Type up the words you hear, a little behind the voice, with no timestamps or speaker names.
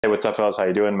Hey, what's up, fellas? How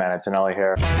you doing, man? It's Anelli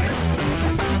here.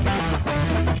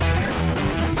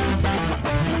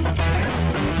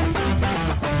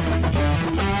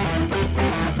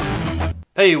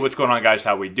 Hey, what's going on, guys?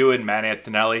 How we doing? Man,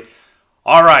 Antonelli.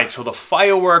 All right, so the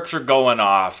fireworks are going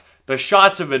off. The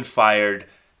shots have been fired.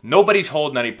 Nobody's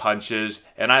holding any punches,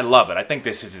 and I love it. I think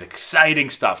this is exciting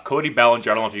stuff. Cody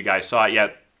Bellinger, I don't know if you guys saw it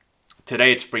yet.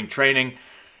 Today at spring training,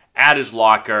 at his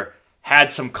locker,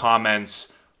 had some comments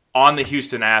on the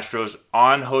Houston Astros,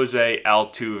 on Jose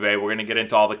Altuve. We're going to get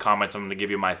into all the comments. I'm going to give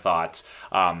you my thoughts.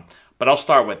 But I'll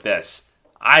start with this.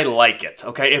 I like it,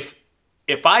 okay?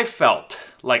 If I felt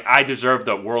like I deserved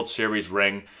a World Series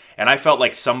ring and I felt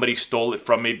like somebody stole it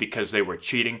from me because they were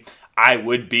cheating, I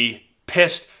would be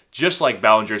pissed, just like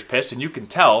Bellinger's pissed. And you can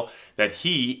tell that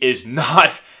he is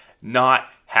not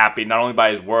happy, not only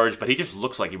by his words, but he just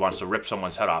looks like he wants to rip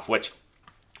someone's head off, which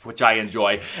I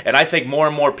enjoy. And I think more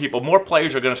and more people, more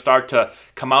players are going to start to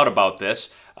come out about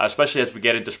this, especially as we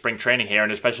get into spring training here,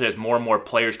 and especially as more and more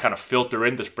players kind of filter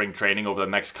into spring training over the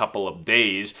next couple of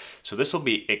days. So this will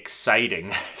be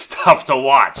exciting stuff to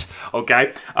watch,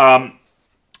 okay?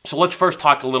 So let's first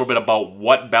talk a little bit about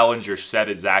what Bellinger said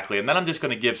exactly, and then I'm just going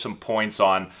to give some points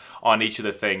on each of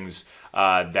the things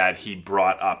that he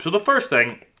brought up. So the first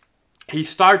thing, he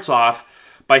starts off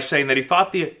by saying that I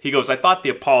thought the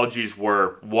apologies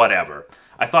were whatever.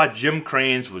 I thought Jim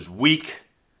Crane's was weak.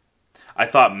 I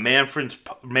thought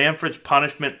Manfred's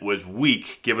punishment was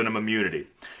weak, giving him immunity.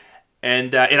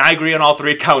 And I agree on all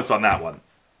three accounts on that one.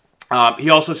 He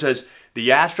also says, the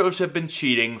Astros have been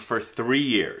cheating for 3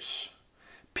 years.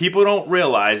 People don't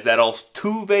realize that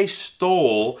Altuve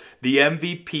stole the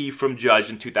MVP from Judge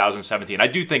in 2017. I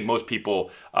do think most people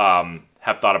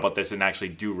have thought about this and actually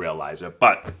do realize it,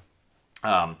 but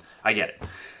I get it.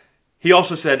 He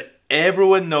also said,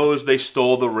 everyone knows they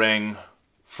stole the ring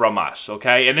from us,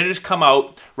 okay? And it has come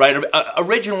out, right?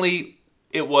 Originally,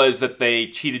 it was that they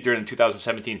cheated during the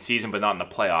 2017 season, but not in the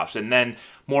playoffs. And then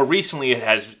more recently, it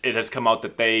has come out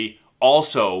that they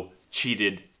also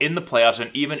cheated in the playoffs and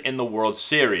even in the World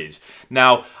Series.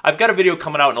 Now, I've got a video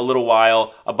coming out in a little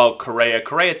while about Correa.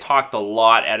 Correa talked a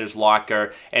lot at his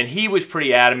locker, and he was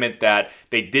pretty adamant that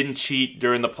they didn't cheat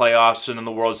during the playoffs and in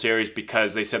the World Series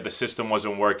because they said the system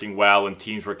wasn't working well and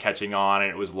teams were catching on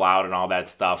and it was loud and all that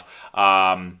stuff.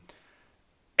 And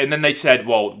then they said,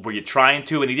 well, were you trying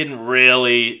to? And he didn't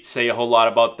really say a whole lot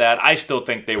about that. I still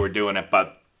think they were doing it,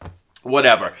 but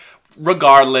whatever.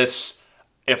 Regardless,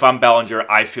 if I'm Bellinger,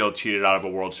 I feel cheated out of a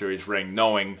World Series ring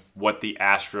knowing what the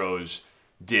Astros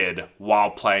did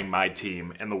while playing my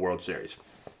team in the World Series.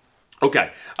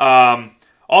 Okay.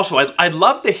 Also, I'd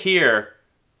love to hear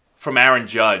from Aaron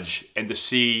Judge and to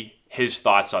see his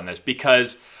thoughts on this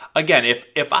because, again,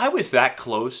 if I was that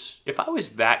close,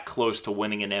 to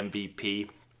winning an MVP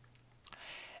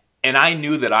and I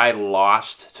knew that I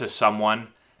lost to someone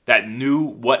that knew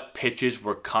what pitches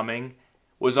were coming,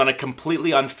 was on a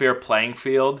completely unfair playing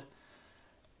field,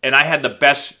 and I had the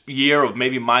best year of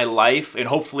maybe my life, and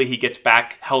hopefully he gets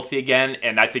back healthy again,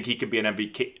 and I think he could be an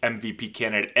MVP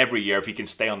candidate every year if he can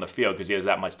stay on the field because he has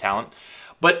that much talent.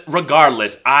 But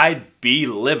regardless, I'd be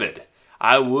livid.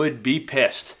 I would be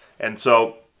pissed. And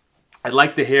so I'd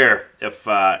like to hear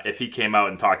if he came out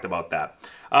and talked about that.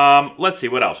 Let's see,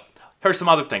 what else? Here's some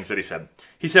other things that he said.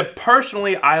 He said,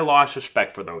 personally, I lost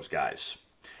respect for those guys.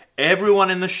 Everyone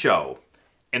in the show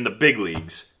in the big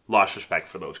leagues lost respect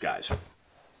for those guys.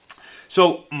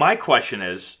 So my question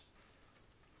is,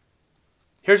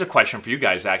 here's a question for you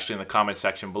guys actually in the comment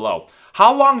section below.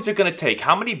 How long is it going to take?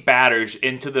 How many batters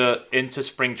into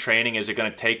spring training is it going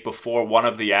to take before one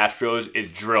of the Astros is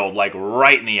drilled like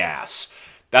right in the ass?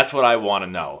 That's what I want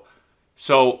to know.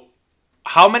 So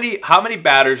how many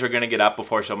batters are going to get up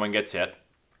before someone gets hit?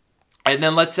 And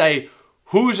then let's say,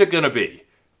 who's it going to be?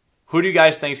 Who do you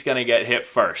guys think is going to get hit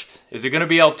first? Is it going to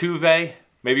be Altuve?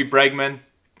 Maybe Bregman?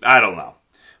 I don't know.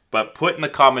 But put in the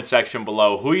comment section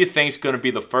below who you think is going to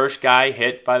be the first guy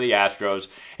hit by the Astros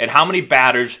and how many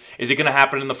batters is it going to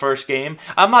happen in the first game?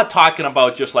 I'm not talking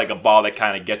about just like a ball that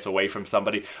kind of gets away from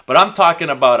somebody, but I'm talking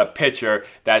about a pitcher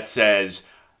that says,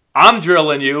 I'm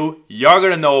drilling you, you're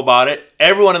going to know about it,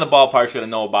 everyone in the ballpark is going to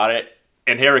know about it,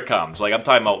 and here it comes. Like I'm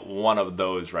talking about one of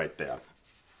those right there.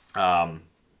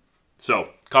 So,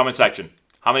 comment section.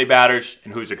 How many batters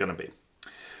and who's it going to be?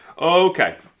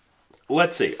 Okay.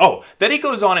 Let's see. Oh, then he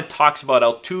goes on and talks about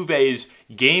Altuve's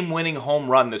game-winning home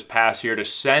run this past year to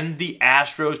send the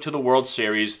Astros to the World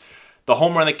Series. The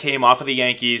home run that came off of the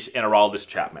Yankees and Aroldis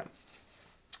Chapman.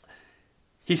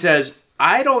 He says,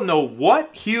 I don't know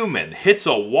what human hits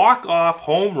a walk-off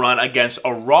home run against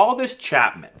Aroldis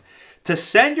Chapman to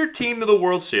send your team to the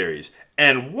World Series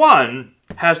And one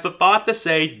has the thought to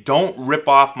say, don't rip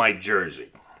off my jersey.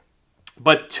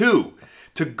 But two,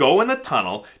 to go in the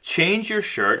tunnel, change your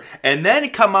shirt, and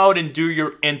then come out and do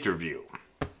your interview.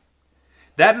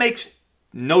 That makes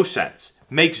no sense.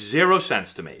 Makes zero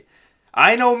sense to me.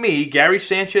 I know me, Gary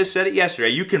Sanchez said it yesterday,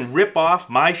 you can rip off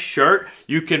my shirt,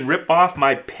 you can rip off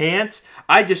my pants.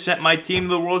 I just sent my team to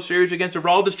the World Series against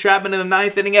Aroldis Chapman in the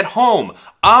 9th inning at home.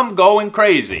 I'm going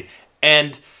crazy.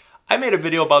 And I made a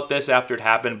video about this after it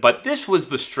happened, but this was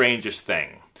the strangest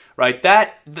thing, right?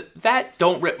 That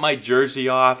don't rip my jersey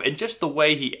off, and just the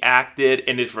way he acted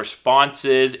and his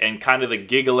responses and kind of the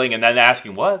giggling and then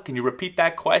asking, what? Can you repeat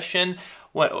that question?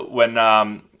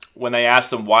 When they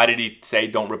asked him, why did he say,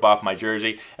 don't rip off my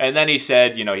jersey? And then he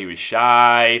said, you know, he was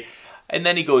shy. And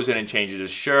then he goes in and changes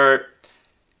his shirt.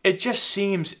 It just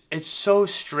seems, it's so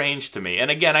strange to me. And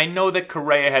again, I know that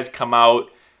Correa has come out,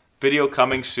 video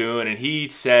coming soon, and he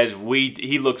says,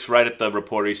 he looks right at the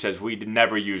reporter, he says, we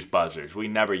never use buzzers. We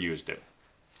never used it.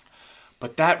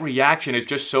 But that reaction is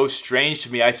just so strange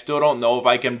to me. I still don't know if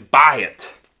I can buy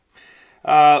it.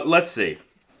 Let's see.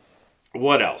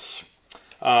 What else?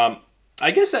 I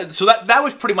guess that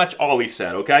was pretty much all he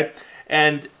said, okay?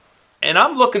 And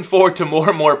I'm looking forward to more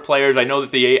and more players. I know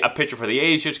that a pitcher for the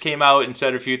A's just came out and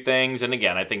said a few things. And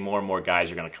again, I think more and more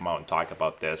guys are going to come out and talk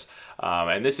about this.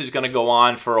 And this is going to go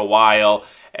on for a while.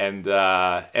 And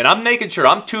I'm making sure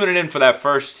I'm tuning in for that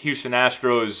first Houston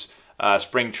Astros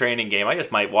spring training game. I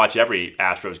just might watch every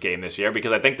Astros game this year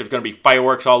because I think there's going to be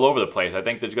fireworks all over the place. I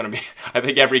think there's going to be. I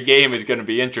think every game is going to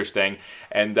be interesting.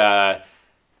 And I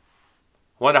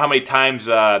wonder how many times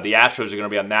the Astros are going to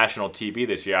be on national TV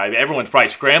this year. Everyone's probably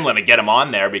scrambling to get them on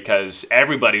there because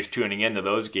everybody's tuning into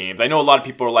those games. I know a lot of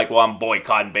people are like, well, I'm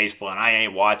boycotting baseball and I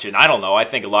ain't watching. I don't know. I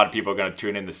think a lot of people are going to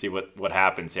tune in to see what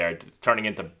happens there. It's turning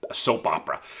into a soap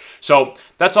opera. So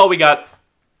that's all we got.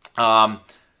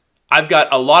 I've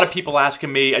got a lot of people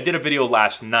asking me. I did a video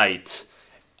last night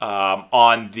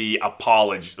on the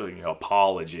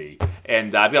apology.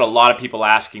 And I've got a lot of people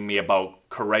asking me about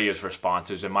Correa's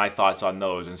responses and my thoughts on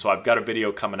those. And so I've got a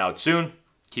video coming out soon.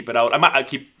 Keep it out. I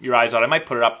keep your eyes out. I might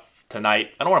put it up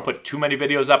tonight. I don't want to put too many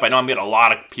videos up. I know I'm getting a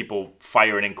lot of people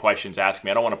firing in questions asking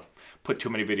me. I don't want to put too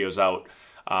many videos out,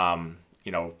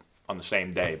 you know, on the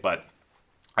same day. But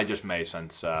I just may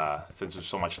since there's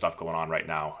so much stuff going on right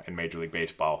now in Major League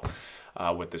Baseball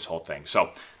with this whole thing. So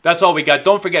that's all we got.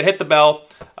 Don't forget, hit the bell.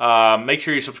 Make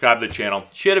sure you subscribe to the channel.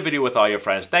 Share the video with all your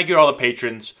friends. Thank you to all the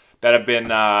patrons that have been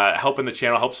helping the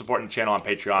channel, supporting the channel on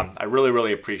Patreon. I really,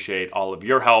 really appreciate all of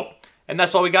your help. And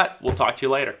that's all we got. We'll talk to you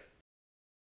later.